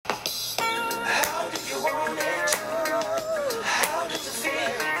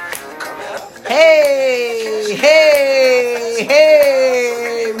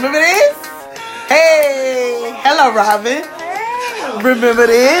Hello, Robin. Remember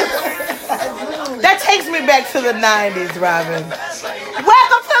this? That takes me back to the 90s, Robin.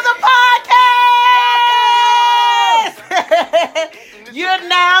 Welcome to the podcast! You're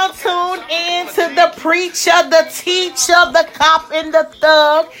now tuned in to the preacher, the teacher, the cop, and the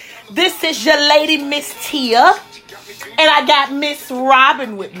thug. This is your lady, Miss Tia. And I got Miss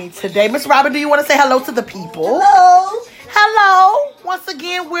Robin with me today. Miss Robin, do you want to say hello to the people? Hello. Hello. Once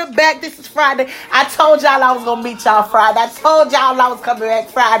again, we're back. This is Friday. I told y'all I was going to meet y'all Friday. I told y'all I was coming back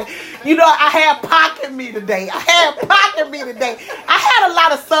Friday. You know, I had Pac in me today. I had a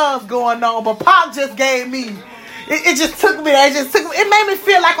lot of songs going on, but Pac just gave me. It just took me. It made me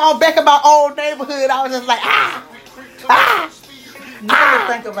feel like I'm back in my old neighborhood. I was just like, Nothing to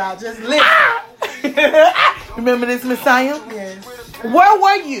think about. Just listen. Remember this, Miss Saya? Yes. Where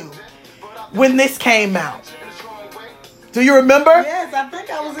were you when this came out? Do you remember? Yes, I think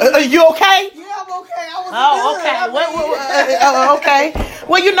I was. Are you okay? Yeah, I'm okay. I Oh, was. okay. Okay.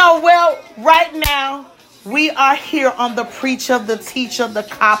 Well, right now we are here on the preacher, the teacher, the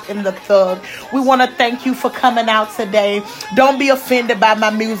cop, and the thug. We want to thank you for coming out today. Don't be offended by my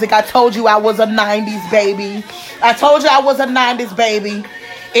music. I told you I was a 90s baby.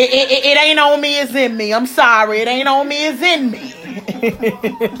 It ain't on me, it's in me. I'm sorry. It ain't on me, it's in me.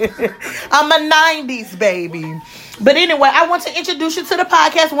 I'm a 90s baby. But anyway, I want to introduce you to the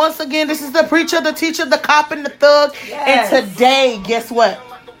podcast. Once again, this is the preacher, the teacher, the cop, and the thug. Yes. And today, guess what?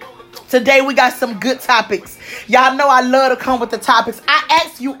 Today, we got some good topics. Y'all know I love to come with the topics. I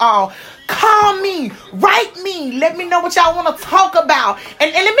ask you all, call me, write me, let me know what y'all want to talk about.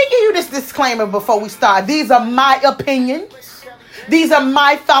 And let me give you this disclaimer before we start. These are my opinions. These are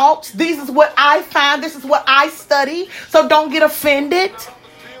my thoughts. This is what I find. This is what I study. So don't get offended.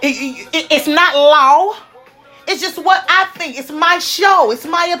 It's not law. It's just what I think. It's my show. It's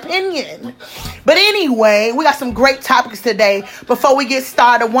my opinion. But anyway, we got some great topics today. Before we get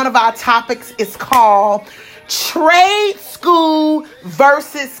started, one of our topics is called trade school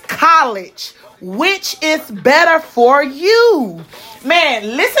versus college. Which is better for you?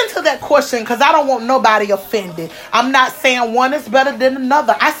 Man, listen to that question because I don't want nobody offended. I'm not saying one is better than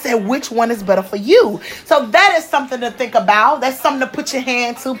another. I said which one is better for you. So that is something to think about. That's something to put your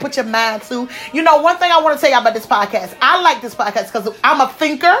hand to, put your mind to. You know, one thing I want to tell you about this podcast. I like this podcast because I'm a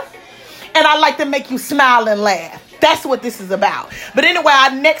thinker and I like to make you smile and laugh. That's what this is about. But anyway,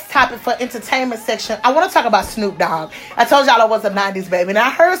 our next topic for entertainment section, I want to talk about Snoop Dogg. I told y'all I was a 90s baby. And I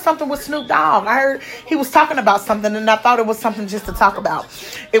heard something with Snoop Dogg. I heard he was talking about something, and I thought it was something just to talk about.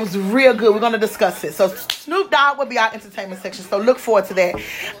 It was real good. We're going to discuss it. So Snoop Dogg will be our entertainment section. So look forward to that.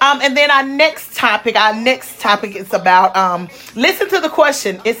 And then our next topic is about, listen to the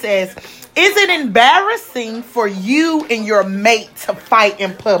question. It says, is it embarrassing for you and your mate to fight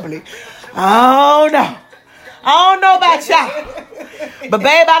in public? Oh, no. I don't know about y'all, but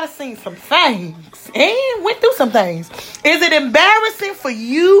babe, I done seen some things and went through some things. Is it embarrassing for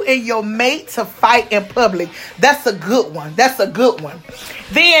you and your mate to fight in public? That's a good one.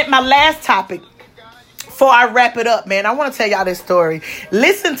 Then my last topic, before I wrap it up, man, I want to tell y'all this story.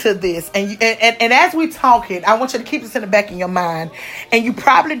 Listen to this, and as we talking, I want you to keep this in the back of your mind. And you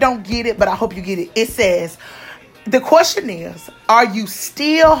probably don't get it, but I hope you get it. It says, the question is, are you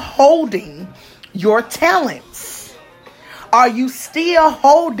still holding your talents? Are you still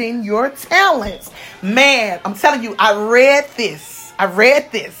holding your talents? Man, I'm telling you, I read this.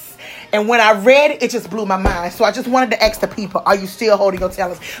 And when I read it, it just blew my mind. So I just wanted to ask the people, are you still holding your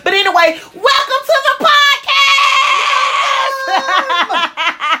talents? But anyway, welcome to the podcast.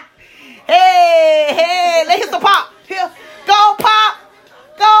 Hey, let's hit some pop. Here, go pop.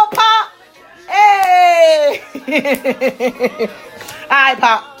 Hey. All right,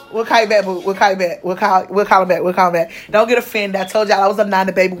 Pop. We'll call you back, boo. We'll call him back. Don't get offended. I told y'all I was a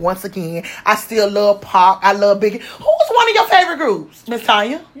 90 baby once again. I still love Pac. I love Biggie. Who's one of your favorite groups? Miss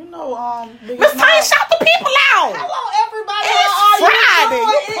Tanya? You know, Miss Tanya, shout the people out. Hello, everybody. It's Friday.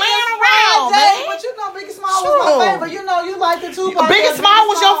 You playing around, man. But you know, Biggie Small was my favorite. You know, you like the Tupac. Biggie Small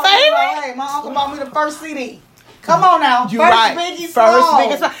was your favorite? Hey, my uncle bought me the first CD. Come on now. You're right. Biggie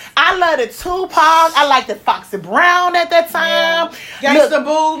Small. I love the Tupac. I like the Foxy Brown at that time. Yeah. Gangsta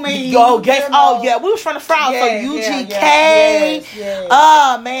Boo, me. Oh, yeah. We was from the South. So UGK. Yes.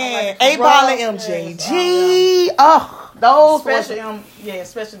 Oh, man. Like 8Ball and MJG. Oh. Those especially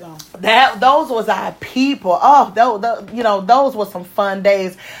them. Those was our people. Oh, those were some fun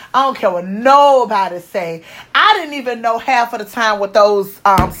days. I don't care what nobody say. I didn't even know half of the time what those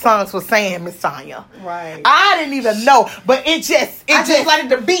songs were saying, Miss Tanya. Right. I didn't even know, but I just like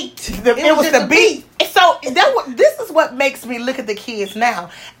the beat. It was the beat. So this is what makes me look at the kids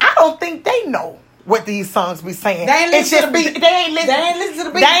now. I don't think they know what these songs be saying. They ain't listen to the beat. They ain't listen to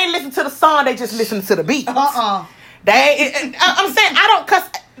the beat. They ain't listen to the song. They just listen to the beat. I'm saying I don't, cause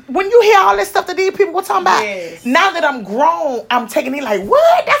when you hear all this stuff that these people were talking about, now that I'm grown, I'm taking it like,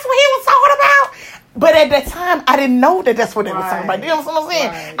 what? That's what he was talking about. But at that time, I didn't know that that's what they were talking about. You know what I'm saying?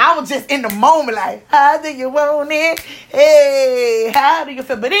 Right. I was just in the moment, like, how do you want it? Hey, how do you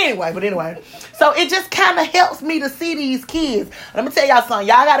feel? But anyway. So it just kind of helps me to see these kids. Let me tell y'all something.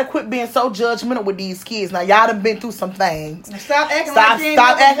 Y'all got to quit being so judgmental with these kids. Now, y'all done been through some things. Stop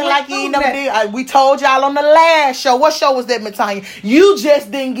acting like you ain't never did. We told y'all on the last show. What show was that, Matanya? You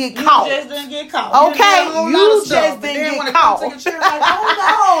just didn't get caught. You just didn't get caught. Okay? You just didn't get caught.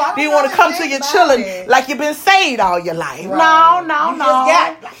 Didn't want to come to your children like you've been saved all your life. Right. No.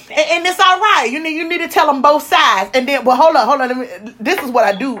 And it's all right. You need to tell them both sides. And then, well, hold on. This is what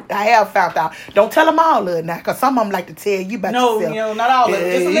I do. I have found out. Don't tell them all of it now, because some of them like to tell you about yourself. No, not all of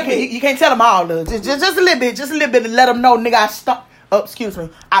it. Just a little bit. You can't tell them all of it. Just a little bit. Just a little bit to let them know, nigga,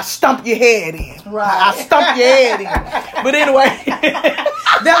 I stump your head in. Right. I stump your head in. But anyway.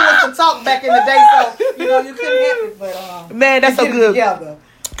 That was the talk back in the day, so, you couldn't have it. But, man, that's so good. Together.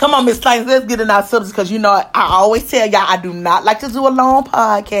 Come on, Miss Thanks. Let's get in our subjects, because I always tell y'all I do not like to do a long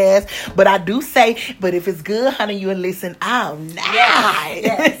podcast, but I do say, but if it's good, honey, you'll listen all night.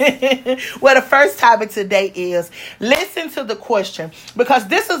 Yes. Well, the first topic today is listen to the question, because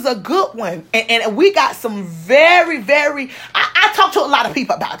this is a good one, and we got some very, very. I talked to a lot of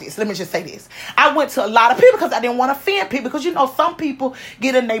people about this. Let me just say this: I went to a lot of people because I didn't want to offend people, because some people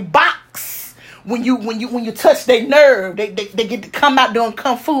get in their box. When you touch their nerve, they get to come out doing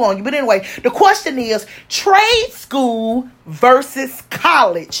kung fu on you. But anyway, the question is trade school versus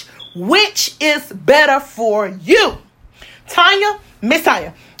college. Which is better for you? Miss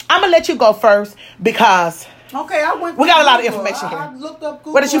Tanya, I'm gonna let you go first because okay, we got a lot of information here. I looked up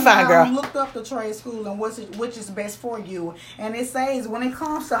Google. What did you find, girl? I looked up the trade school and which is best for you. And it says when it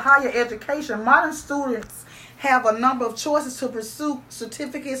comes to higher education, modern students have a number of choices to pursue: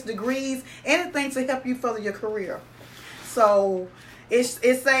 certificates, degrees, anything to help you further your career. So it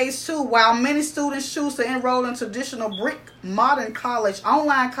says too, while many students choose to enroll in traditional brick modern college,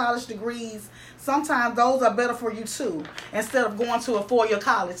 online college degrees, sometimes those are better for you too, instead of going to a 4-year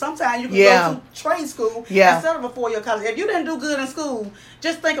college. Sometimes you can go to trade school instead of a 4-year college. If you didn't do good in school,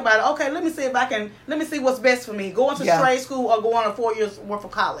 just think about it. Okay, let me see what's best for me. Going to trade school or going to 4 years worth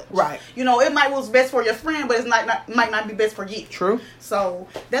of college. Right. It might be what's best for your friend, but it might not be best for you. True. So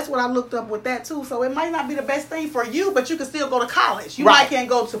that's what I looked up with that too. So it might not be the best thing for you, but you can still go to college. You might can't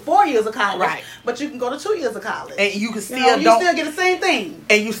go to 4 years of college, but you can go to 2 years of college. And you can still still get the same thing.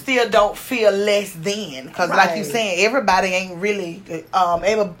 And you still don't feel less than, because like you saying, everybody ain't really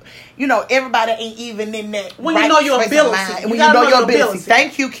everybody ain't even in that. When you know your ability. When you know your ability.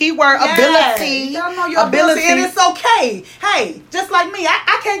 Thank you. Keyword ability. You gotta know your ability, and it's okay. Hey, just like me,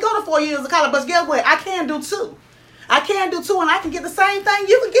 I can't go to 4 years of college, but guess what? I can do 2. I can do 2, and I can get the same thing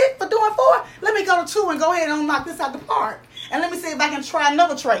you can get for doing 4. Let me go to 2 and go ahead and knock this out the park. And let me see if I can try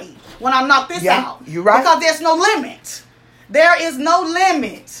another trade when I knock this out. You're right. Because there's no limit. There is no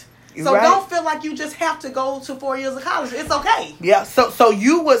limit. So don't feel like you just have to go to 4 years of college. It's okay. Yeah. So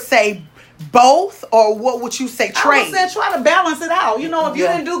you would say both, or what would you say? Trade. I would say try to balance it out. If you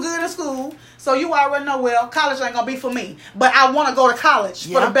didn't do good in school, so you already know, well, college ain't gonna be for me, but I want to go to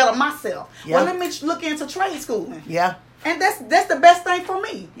college for the better myself. Well, let me look into trade schooling. Yeah. And that's the best thing for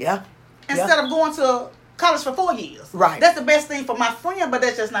me. Yeah. Instead of going to college for 4 years. Right. That's the best thing for my friend, but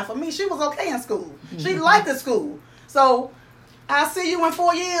that's just not for me. She was okay in school. She liked the school. So I'll see you in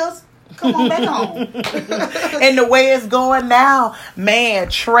 4 years. Come on back home. And the way it's going now, man,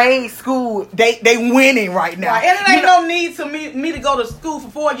 trade school, they winning right now. Right. And it ain't no need to me to go to school for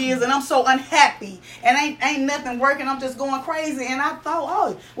 4 years, and I'm so unhappy, and ain't nothing working. I'm just going crazy. And I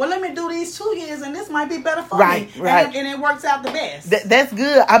thought, well, let me do these 2 years, and this might be better for me. Right. And it works out the best. That's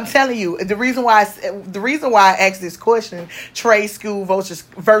good. I'm telling you, the reason why I asked this question, trade school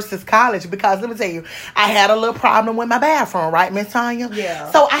versus college, because let me tell you, I had a little problem with my bathroom, right, Miss Tanya?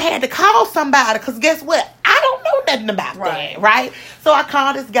 Yeah. So I had to call somebody, because guess what? I don't know nothing about that, right? So I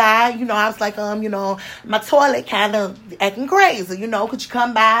called this guy, I was like, my toilet kind of acting crazy, could you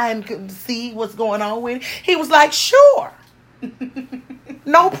come by and see what's going on with it? He was like, sure.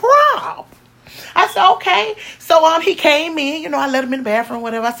 No problem. I said, okay. So he came in, I let him in the bathroom,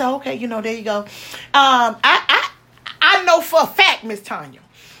 whatever. I said, okay, there you go. I know for a fact, Miss Tanya,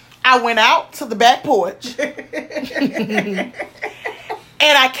 I went out to the back porch.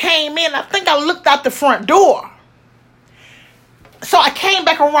 And I came in, I think I looked out the front door. So I came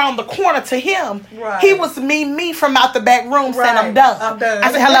back around the corner to him. Right. He was me from out the back room saying, I'm done.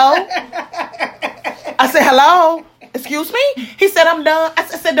 I said, hello? I said, hello? Excuse me? He said, I'm done. I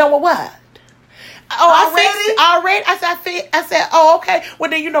said, done with what? Oh, already? I said, oh, okay.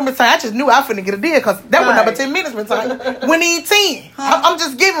 Well, then, Miss Tanya, I just knew I was finna get a deal because that was number 10 minutes, Miss Tanya. We need 10. I'm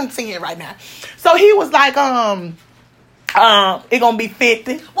just giving 10 right now. So he was like, it gonna be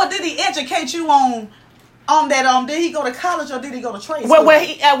 50. What did he educate you on that? Did he go to college or did he go to trade school? Well,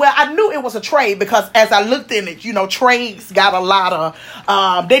 I knew it was a trade because as I looked in it, trades got a lot of,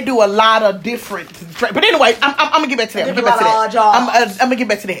 they do a lot of different. But anyway, I'm gonna get back to that. I'm gonna get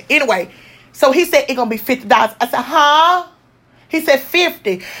back to that. Anyway, so he said it gonna be $50. I said, huh? He said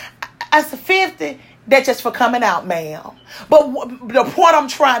 50. I said 50. That's just for coming out, ma'am. But the point I'm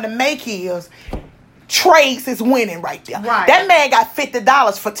trying to make is, trades is winning right there. Right. That man got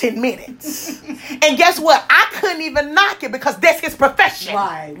 $50 for 10 minutes. And guess what? I couldn't even knock it because that's his profession.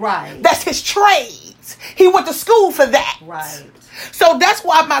 Right. That's his trades. He went to school for that. Right. So that's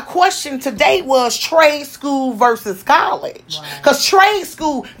why my question today was trade school versus college. Because trade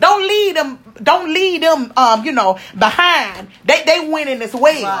school, don't lead them behind. They winning as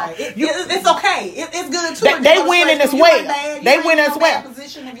well. Right. It's okay. It's good too. They winning as well. They winning as well.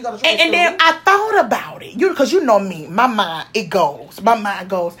 And then I thought about it. Because you know me, my mind goes.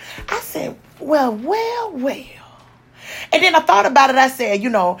 I said, well. And then I thought about it. I said,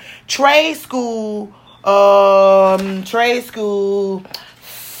 trade school,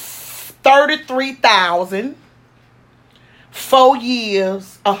 33,000, 4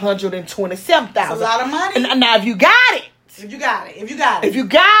 years, 127,000. That's a lot of money. And now if you got it,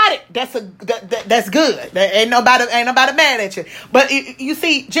 that's good. Ain't nobody mad at you. But you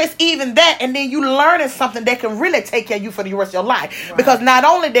see, just even that, and then you learning something that can really take care of you for the rest of your life. Right. Because not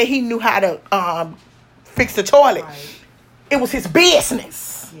only that he knew how to fix the toilet, it was his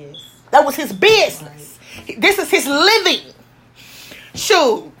business. Yes. That was his business. Right. This is his living.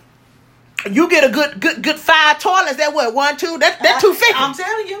 Shoot. You get a good 5 toilets. That what? 1, 2. That $250. I'm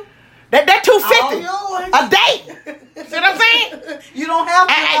telling you. That $250 a day. See what I'm saying? You don't have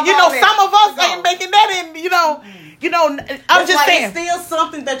to. Some of us ain't making that in. I'm just saying. It's still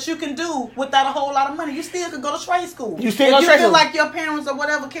something that you can do without a whole lot of money. You still can go to trade school. You feel like your parents or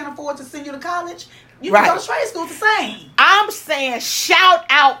whatever can't afford to send you to college, you can go to trade school. It's the same. I'm saying shout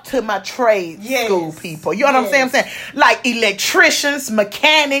out to my trade school people. You know what I'm saying? Like electricians,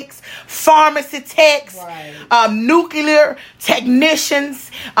 mechanics, pharmacy techs, nuclear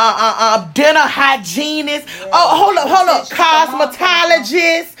technicians, dental hygienists. Yes. Oh, hold up.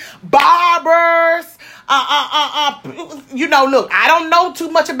 Cosmetologists, barbers. Look, I don't know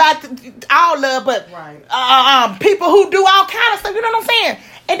too much about all of, but people who do all kind of stuff. You know what I'm saying?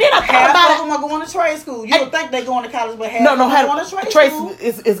 And then I thought about it. Half of them are going to trade school. You would think they're going to college, but half of them are going to trade school.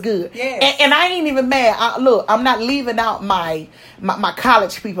 is good. Yes. And I ain't even mad. I'm not leaving out my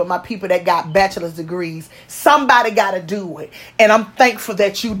college people, my people that got bachelor's degrees. Somebody got to do it. And I'm thankful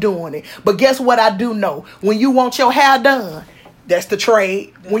that you doing it. But guess what I do know? When you want your hair done, that's the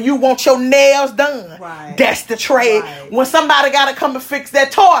trade. When you want your nails done, that's the trade. Right. When somebody got to come and fix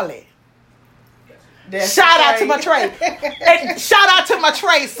that toilet, shout out to my trade. And shout out to my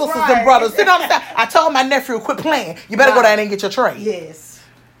trade sisters and brothers. You know what I'm saying? I told my nephew, quit playing. You better go down and get your trade. Yes.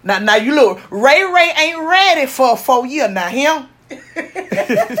 Now you look, Ray ain't ready for a 4 year now, him.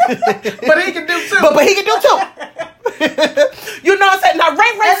 But he can do too. But he can do too. You know what I'm saying? Now Ray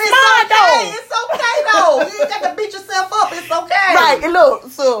smart though. It's okay though. You ain't got to beat yourself up. It's okay. Right. And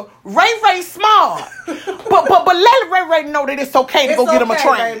look, so Ray smart. but let Ray know that it's okay to go get him a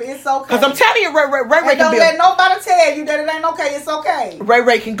train. Baby. It's okay. Because I'm telling you, Ray can don't let nobody tell you that it ain't okay. It's okay.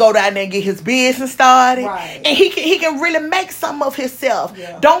 Ray can go down there and get his business started. Right. And he can really make some of himself.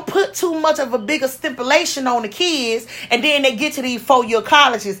 Yeah. Don't put too much of a bigger stipulation on the kids, and then they get to these 4-year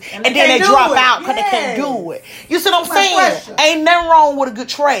colleges and then they drop out because they can't do it. You see what I'm saying? Ain't nothing wrong with a good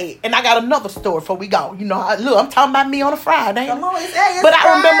trade. And I got another story before we go. Look, I'm talking about me on a Friday. Come on, but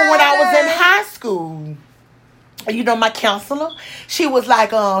I remember when I was in high school, my counselor, she was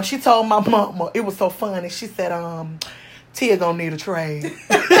like, she told my mama, it was so funny. She said, Tia gonna need a trade.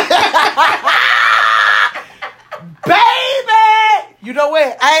 Baby! You know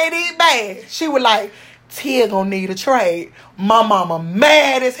what? I ain't even mad. She was like, Tia gonna need a trade. My mama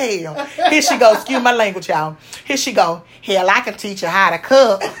mad as hell. Here she go. Excuse my language, y'all. Here she go. Hell, I can teach her how to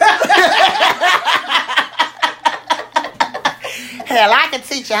cook. Hell, I can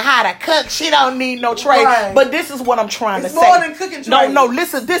teach her how to cook. She don't need no trade. Right. But this is what I'm trying to say. More than cooking trade. No,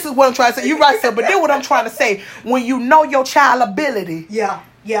 listen. This is what I'm trying to say. You're right, sir. But then what I'm trying to say, when you know your child ability,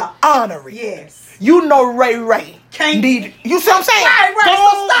 honor it. Yes. You know Ray Can't need. You see what I'm saying? Right.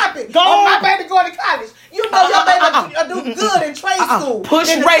 So stop it. My baby going to college. You know your baby do good in trade school. Push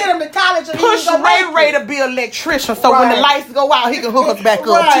then Ray. Send him to college and push Ray to be an electrician. So when the lights go out, he can hook us back up.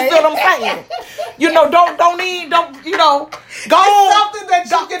 Right. You see what I'm saying? You know, don't you know? Go it's something that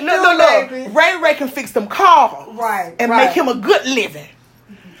you can do, baby. Ray can fix them cars. Right. And make him a good living.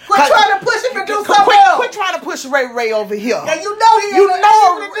 Quit trying to push him to do something else. Quit trying to push Ray over here. And you know he ain't able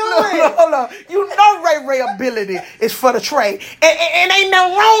to do it. You know Ray ability is for the trade. And ain't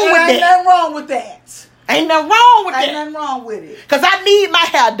nothing wrong with that. Ain't nothing wrong with that. Ain't nothing wrong with that. Ain't nothing wrong with it. Because I need my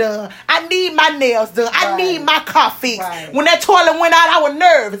hair done. I need my nails done. I need my car fixed. Right. When that toilet went out, I was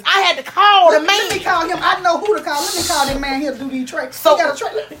nervous. I had to call the man. Let me call him. I know who to call. Let me call that man here to do these trades. So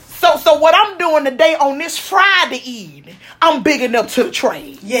what I'm doing today on this Friday evening, I'm bigging up to the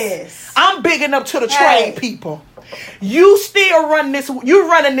trade. Yes. I'm bigging up to the trade people. You still running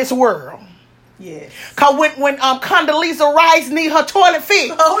this world. Yes. Cause when Condoleezza Rice need her toilet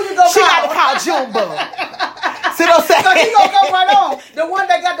fixed, she got to call Junebug. See what I'm saying? So he gonna go right on. The one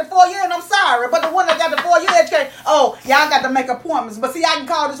that got the 4 year, and I'm sorry, but the one that got the 4 year education, y'all got to make appointments. But see, I can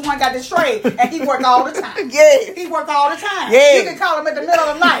call this one got this trade, and he work all the time. Yeah. He work all the time. Yeah. You can call him at the middle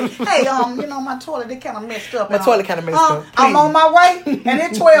of the night. Hey, my toilet, they kind of messed up. My toilet kind of messed up. I'm on my way, and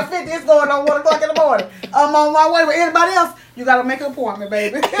it's 12:50. It's going on 1 o'clock in the morning. I'm on my way with anybody else. You gotta make an appointment,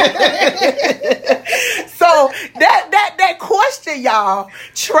 baby. So that question, y'all,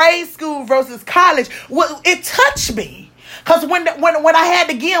 trade school versus college, it touched me. Cause when I had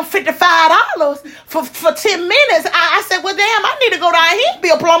to give him $55 for 10 minutes, I said, well, damn, I need to go down here and be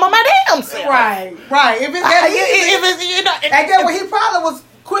a plumber my damn self. Right. If it's and then when he probably was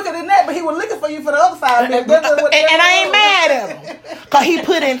quicker than that, but he was looking for you for the other 5 minutes. And I ain't mad at him. Cause he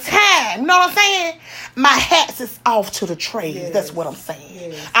put in time. You know what I'm saying? My hats is off to the trade. Yes. That's what I'm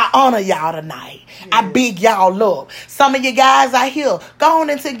saying. Yes. I honor y'all tonight. Yes. I big y'all up. Some of you guys out here, go on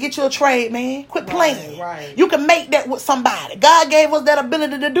and get you a trade, man. Quit playing. Right. You can make that with somebody. God gave us that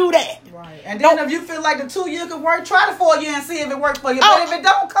ability to do that. Right. And then if you feel like the 2 year could work, try the 4 year and see if it works for you. But if it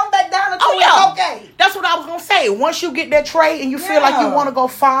don't, come back down to 2 years. Okay. That's what I was gonna say. Once you get that trade and you feel like you want to go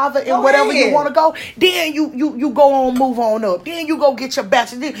farther in whatever you want to go, then you go on, move on up. Then you go get your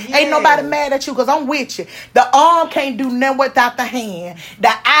bachelor's. Ain't nobody mad at you because I'm with you. The arm can't do nothing without the hand.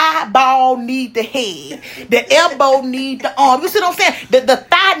 The eyeball need the head. The elbow need the arm. You see what I'm saying? The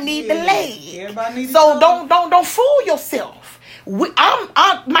thigh need the leg. Everybody needs so don't fool yourself. I'm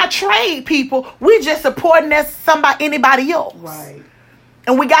my trade people. We just supporting anybody else. Right.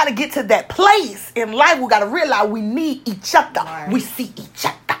 And we got to get to that place in life. We got to realize we need each other. Right. We see each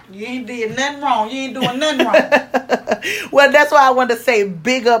other. You ain't did nothing wrong. You ain't doing nothing wrong. Well, that's why I wanted to say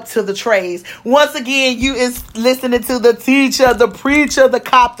big up to the trades. Once again, you is listening to the teacher, the preacher, the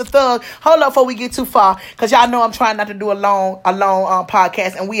cop, the thug. Hold up before we get too far, because y'all know I'm trying not to do a long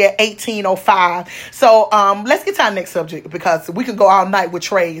podcast, and we at 18:05. So let's get to our next subject, because we can go all night with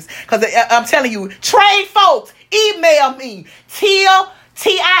trades. Because I'm telling you, trade folks, email me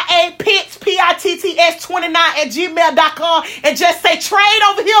TIA Pitts, PITTS 29@gmail.com, and just say trade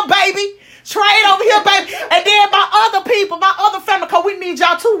over here, baby. Trade over here, baby. And then my other people, my other family, because we need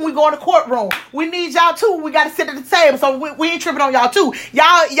y'all too when we go in the courtroom. We need y'all too. We got to sit at the table. So we ain't tripping on y'all too.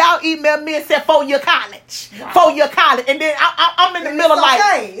 Y'all email me and say 4 year college. Wow. 4 year college. And then I'm in the middle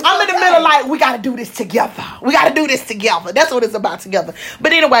like, we got to do this together. We got to do this together. That's what it's about, together.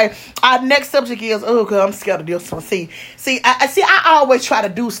 But anyway, our next subject is, God, I'm scared of this one. See, I always try to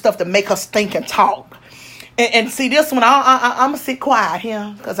do stuff to make us think and talk. And see, this one, I'm going to sit quiet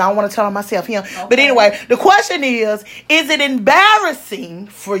here because I don't want to tell myself here. Okay. But anyway, the question is it embarrassing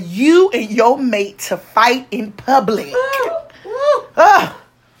for you and your mate to fight in public?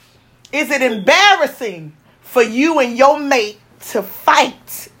 Is it embarrassing for you and your mate to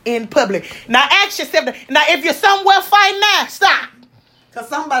fight in public? Now, ask yourself, if you're somewhere fighting now, stop. Because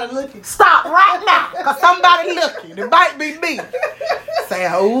somebody looking. Stop right now. Because somebody looking. It might be me. Say,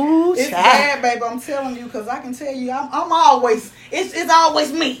 oh, it's bad, baby. I'm telling you, because I can tell you, I'm always, it's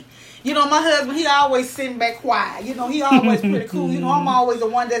always me. You know, my husband, he always sitting back quiet. You know, he always pretty cool. You know, I'm always the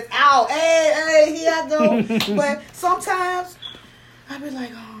one that's out. Hey, here I go. But sometimes, I be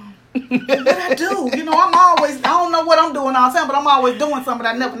like, what I do? You know, I don't know what I'm doing all the time, but I'm always doing something.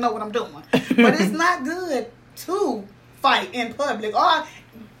 I never know what I'm doing. But it's not good to fight in public or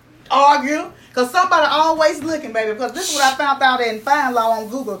argue, because somebody always looking, baby. Because this is what I found out in Fine Law on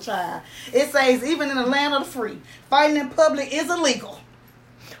Google, child. It says even in the land of the free, fighting in public is illegal.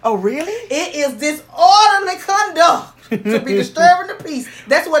 Oh, really? It is disorderly conduct to be disturbing the peace.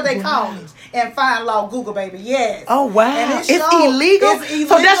 That's what they call it. and find law Google, baby. Yes. Oh, wow. And It's illegal?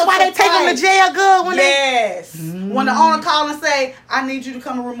 So that's why they take them to jail good when yes. When the owner call and say, I need you to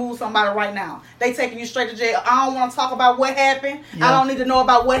come and remove somebody right now. They taking you straight to jail. I don't want to talk about what happened. Yeah. I don't need to know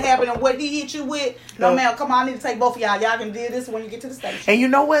about what happened and what he hit you with. No, ma'am, come on, I need to take both of y'all. Y'all can do this when you get to the station. And you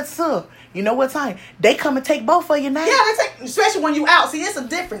know what, sir? You know what time? They come and take both of you now. Yeah, they take, especially when you out. See, it's a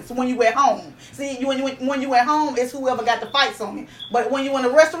difference when you at home. See, when you at home, it's whoever got the fights on you. But when you in a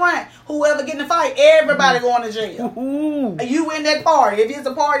restaurant, whoever getting the fight, everybody going to jail. Ooh. You in that party. If it's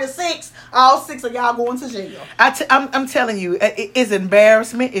a party of 6, all 6 of y'all going to jail. I'm telling you, it's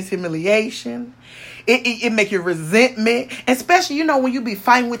embarrassment. It's humiliation. It make you resentment, especially, you know, when you be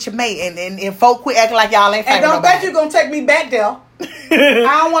fighting with your mate and folk quit acting like y'all ain't fighting. And don't bet you gonna take me back there.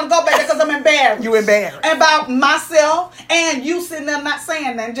 I don't want to go back there because I'm embarrassed. You embarrassed about myself, and you sitting there not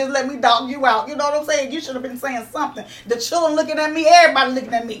saying nothing. Just let me dog you out. You know what I'm saying? You should have been saying something. The children looking at me, everybody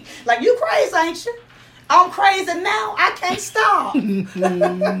looking at me like, you crazy, ain't you? I'm crazy now. I can't stop.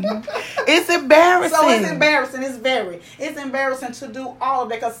 It's embarrassing. So it's embarrassing. It's embarrassing to do all of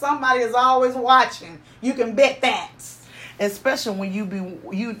that because somebody is always watching. You can bet that. Especially when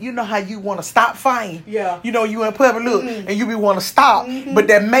you know how you want to stop fighting. Yeah. You know, you in public look and you be want to stop, but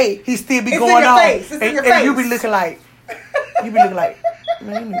that mate, he still be it's going on. Face. It's in your face. And you be looking like,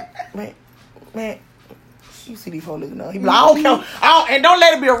 man. You see these folks looking up. He be like, I don't care. And don't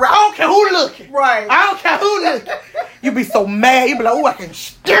let it be around. I don't care who looking. Right. I don't care who looking. You be so mad. You be like, I can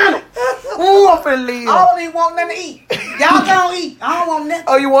stand it. I'm finna leave. I don't even want nothing to eat. Y'all gonna eat. I don't want nothing.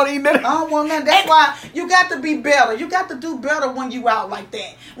 Oh, you want to eat nothing? I don't want nothing. That's why you got to be better. You got to do better when you out like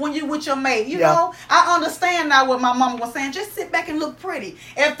that. When you with your mate. You know, I understand now what my mama was saying. Just sit back and look pretty.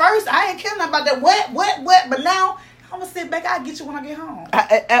 At first, I ain't caring about that what. But now, I'm going to sit back. I'll get you when I get home.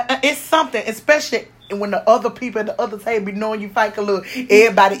 It's something, especially when the other people at the other table be knowing you fight, cause look,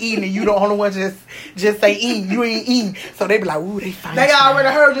 everybody eating and you the only one just say eat. You ain't eating. So they be like, ooh, they fight. They already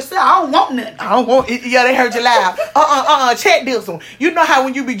heard you say, I don't want nothing. I don't want it. Yeah, they heard you loud. Check this one. You know how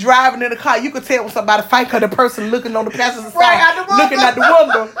when you be driving in the car, you can tell when somebody fight cause the person looking on the passenger side, looking out the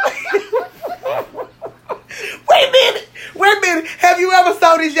window. Wait a minute. Have you ever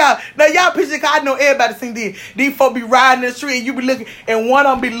saw this, y'all? Now, y'all picture, cause I know everybody seen this. These folks be riding in the street and you be looking, and one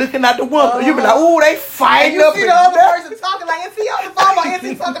of them be looking out the window. You be like, ooh, they fighting and up. You see the other person talking like, is he on the phone or is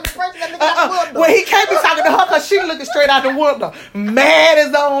he talking to the person that looking out the window? Well, he can't be talking to her cause she looking straight out the window. Mad as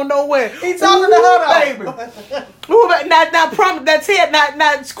I don't know where. He talking to her, though. Baby. Ooh,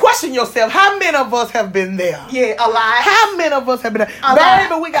 now, question yourself. How many of us have been there? Yeah, a lot. How many of us have been there?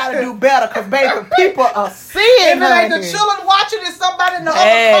 Baby, we gotta do better cause, baby, people are seeing if it ain't the children watching, it's somebody in the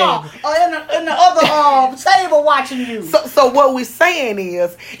other car or in the other table watching you. So what we're saying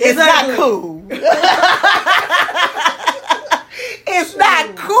is, it's not cool. It's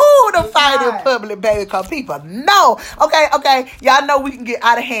not cool to fight in public, baby, because people know. Okay. Y'all know we can get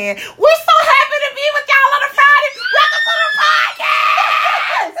out of hand. We're so happy to be with y'all on a Friday. Welcome to the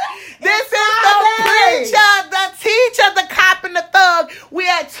podcast. This is the preacher, the teacher, the cop, and the thug. We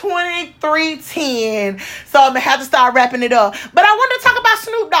at 23:10. So I'm going to have to start wrapping it up. But I want to talk about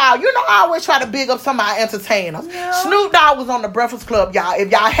Snoop Dogg. You know, I always try to big up some of our entertainers. Yeah. Snoop Dogg was on the Breakfast Club, y'all.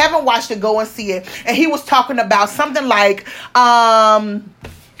 If y'all haven't watched it, go and see it. And he was talking about something like, let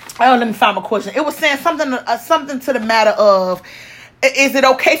me find my question. It was saying something to the matter of, is it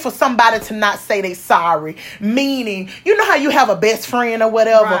okay for somebody to not say they sorry? Meaning, you know how you have a best friend or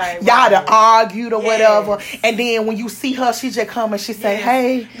whatever, y'all done argued or whatever, and then when you see her, she just come and she say,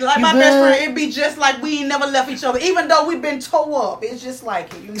 hey, like my best friend, it be just like we ain't never left each other, even though we've been tore up. It's just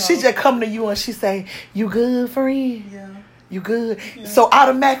like it, you know. She just come to you and she say, you good, friend? Yeah. You good? Yeah. So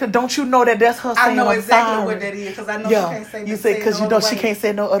automatically, don't you know that's her saying, I know exactly sorry. what that is because I know she can't say. You say because you know she can't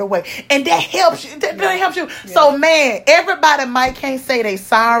say no other way, and that helps you. That helps you. Yeah. So man, everybody might can't say they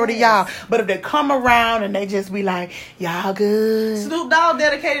sorry to y'all, but if they come around and they just be like, y'all good. Snoop Dogg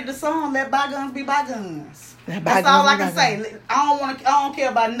dedicated the song "Let Bygones Be Bygones." That's all I can say. I don't care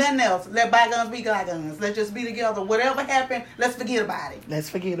about nothing else. Let bygones be bygones. Let's just be together. Whatever happened, let's forget about it.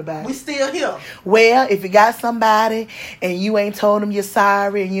 We still here. Well, if you got somebody and you ain't told them you're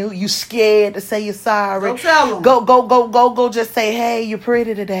sorry and you scared to say you're sorry, go tell them. Go. Just say, hey, you're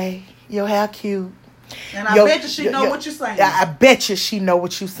pretty today. Your hair cute. And I bet you she know what you're saying. I bet you she know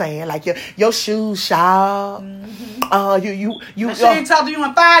what you're saying. Like your shoes sharp. You. She ain't talked to you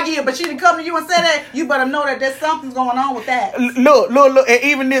in 5 years, but she didn't come to you and say that. You better know that there's something's going on with that. Look. And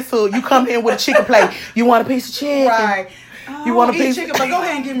even this, you come in with a chicken plate. You want a piece of chicken? Right. You want a piece? Chicken, but go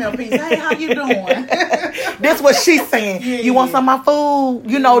ahead and give me a piece. Hey, how you doing? That's what she's saying. Yeah. You want some of my food?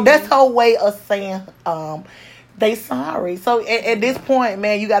 You know, that's her way of saying They sorry. So at this point,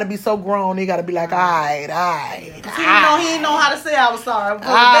 man, you got to be so grown. You got to be like, all right. He didn't know how to say I was sorry. The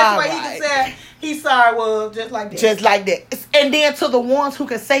best way he could say he's sorry was just like that. Just like that. And then to the ones who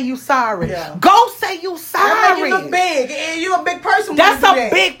can say you sorry, go say you sorry. You look big. And you're a big person. That's a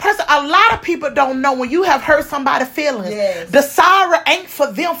big person. A lot of people don't know when you have hurt somebody's feelings. Yes. The sorry ain't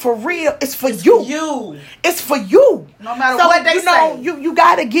for them for real. It's for you. It's for you. No matter what they say. You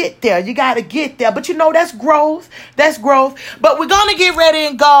got to get there. You got to get there. But that's growth. That's growth. But we're going to get ready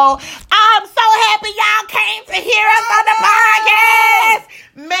and go. I'm so happy y'all came to hear us on the podcast.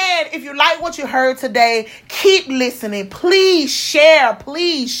 Man, if you like what you heard today, keep listening. Please share.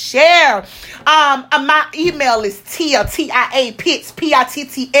 My email is Tia, TIA Pitts,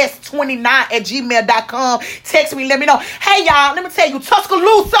 PITTS 29@gmail.com. Text me, let me know. Hey, y'all, let me tell you,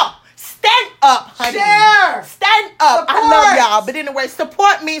 Tuscaloosa. Stand up, honey. Share. Stand up. I love y'all. But anyway,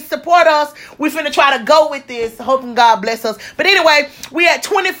 support me. Support us. We finna try to go with this. Hoping God bless us. But anyway, we at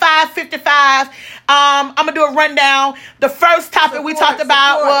 25:55. I'm going to do a rundown. The first topic we talked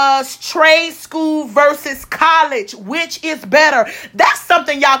about was trade school versus college. Which is better? That's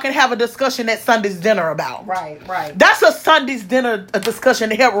something y'all can have a discussion at Sunday's dinner about. Right. That's a Sunday's dinner discussion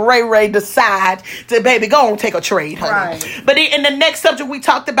to help Ray decide to, baby, go on, take a trade, honey. Right. But in the next subject we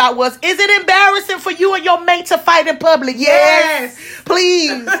talked about was, is it embarrassing for you and your mate to fight in public? Yes.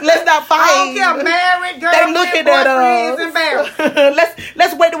 Please, let's not fight. I don't care, married, girl, they looking at us. Is embarrassing.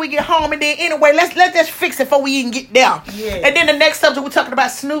 let's wait till we get home, and then anyway, let's just fix it before we even get there. Yeah. And then the next subject we're talking about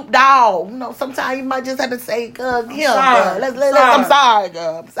Snoop Dogg. Sometimes you might just have to say, girl. I'm sorry,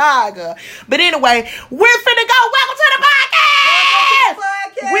 girl. But anyway, we're finna go. Welcome to the podcast.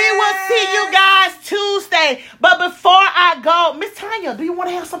 We will see you guys Tuesday. But before I go, Miss Tanya, do you want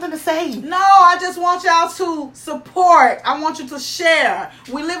to have something to say? No, I just want y'all to support. I want you to share.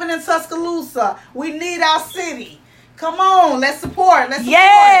 We living in Tuscaloosa. We need our city. Come on, let's support.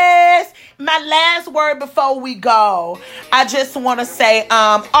 Yes. My last word before we go, I just want to say,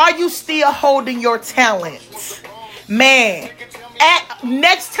 are you still holding your talent? Man,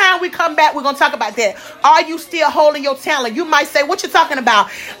 next time we come back, we're going to talk about that. Are you still holding your talent? You might say, what you talking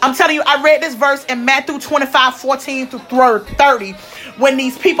about? I'm telling you, I read this verse in Matthew 25:14-30, when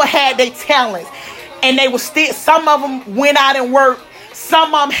these people had their talents. And they were still, some of them went out and worked.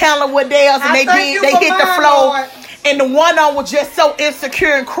 Some of them handled with theirs, and they hit the floor. Lord. And the one on was just so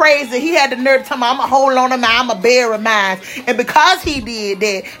insecure and crazy. He had the nerve to tell me, I'm going to hold on to mine. I'm going to bury mine. And because he did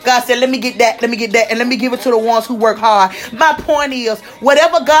that, God said, let me get that, and let me give it to the ones who work hard. My point is,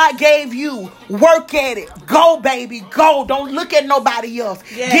 whatever God gave you, work at it. Go, baby, go. Don't look at nobody else.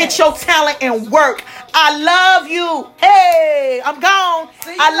 Yes. Get your talent and work. I love you. Hey, I'm gone.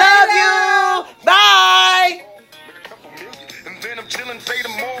 I love you. Bye. And then I'm chilling, pay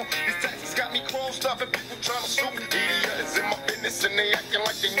them all. These taxes got me closed up and people trying to sue me. Idiots in my business and they acting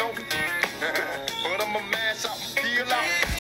like they know me.